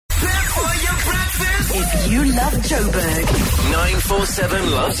If you love Joburg,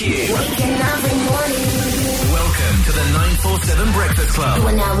 947 loves you. Waking every morning. Welcome to the 947 Breakfast Club.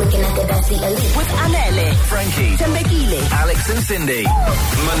 We're now looking at the best, the elite. with Alele, Frankie, Tembekile, Alex and Cindy.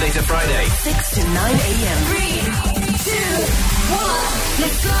 Monday to Friday. 6 to 9 a.m. 3, 2, 1,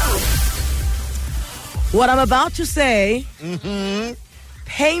 let's go. What I'm about to say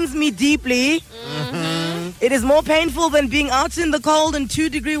pains me deeply. It is more painful than being out in the cold and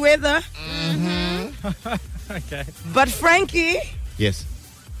 2-degree weather. Okay. But Frankie, Yes.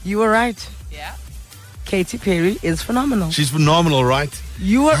 you were right. Yeah. Katy Perry is phenomenal. She's phenomenal, right?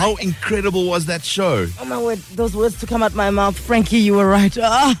 You were. How incredible was that show? Oh my word, those words to come out my mouth. Frankie, you were right.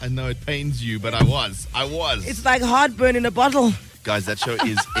 Ah, I know it pains you, but I was. it's like heartburn in a bottle. Guys, that show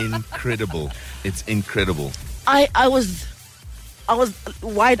is incredible. It's incredible. I was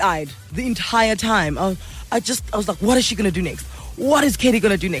wide-eyed the entire time. I was like, what is she gonna do next? What is Katy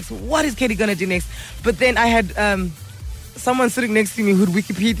gonna do next? What is Katy gonna do next? But then I had someone sitting next to me who'd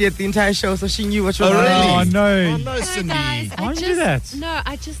Wikipedia the entire show, so she knew what she was Oh, doing. really? Oh, no. Oh, no, Cindy. Why would you do that? No,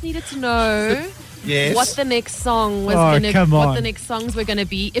 I just needed to know Yes. what the next song was come what on. the next songs were gonna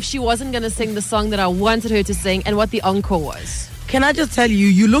be, if she wasn't gonna sing the song that I wanted her to sing, and what the encore was. Can I just tell you,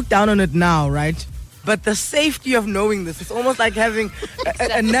 you look down on it now, right? But the safety of knowing this is almost like having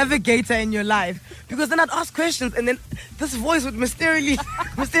a navigator in your life. Because then I'd ask questions and then this voice would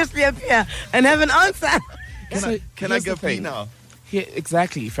mysteriously appear and have an answer. Can I go pee now? Yeah,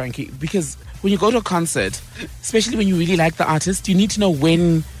 exactly, Frankie. Because when you go to a concert, especially when you really like the artist, you need to know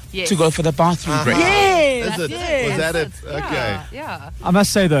when Yes. to go for the bathroom break. Yes. Is it? yes. Was that it? Yeah, Okay. yeah. I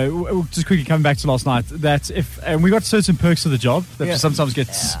must say, though, just quickly coming back to last night, that and we got certain perks of the job that Yeah. you sometimes get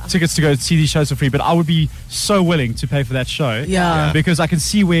tickets to go see these shows for free, but I would be so willing to pay for that show. Yeah. Because I can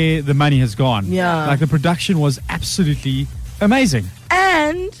see where the money has gone. Yeah. Like the production was absolutely amazing.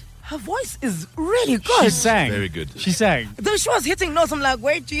 And her voice is really good. She sang. Very good. She sang. Though she was hitting notes, I'm like,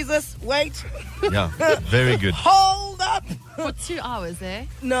 wait, Jesus, wait. Yeah, very good. Hold up. For 2 hours, eh?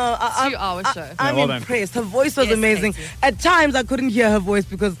 No, I'm 2-hour show. I'm well done. impressed. Her voice was Yes, amazing. Katy. At times, I couldn't hear her voice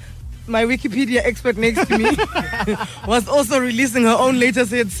because my Wikipedia expert next to me was also releasing her own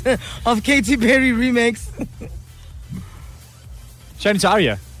latest hits of Katy Perry remakes. Shani to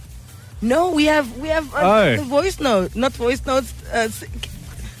Aria. No, we have Oh. the voice note, not voice notes.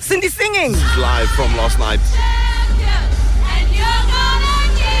 Cindy singing. Live from last night.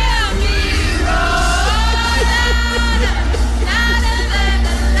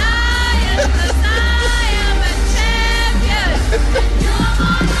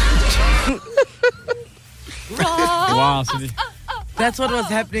 Wow, Cindy. That's what was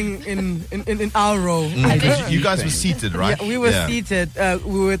happening in our row. You guys were seated, right? Yeah, we were seated.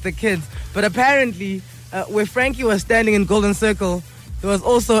 We were with the kids, but apparently, where Frankie was standing in Golden Circle, there was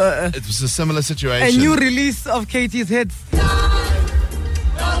also It was a similar a situation. new release of Katy's hits.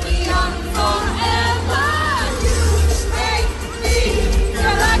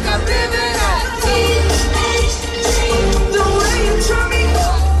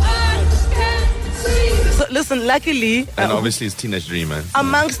 So listen, luckily, And obviously it's Teenage Dream, man.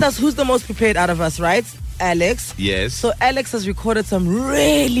 amongst us, who's the most prepared out of us, right? Alex. Yes. So Alex has recorded some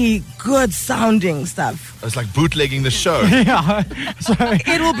really good sounding stuff. It's like bootlegging the show. Yeah. So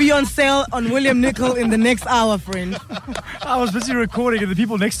It will be on sale on William Nickel in the next hour, friend. I was busy recording, and the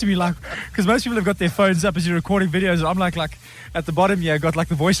people next to me, like, because most people have got their phones up as you're recording videos, and I'm like at the bottom here, got like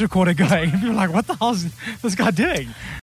the voice recorder going, and you're like, what the hell is this guy doing?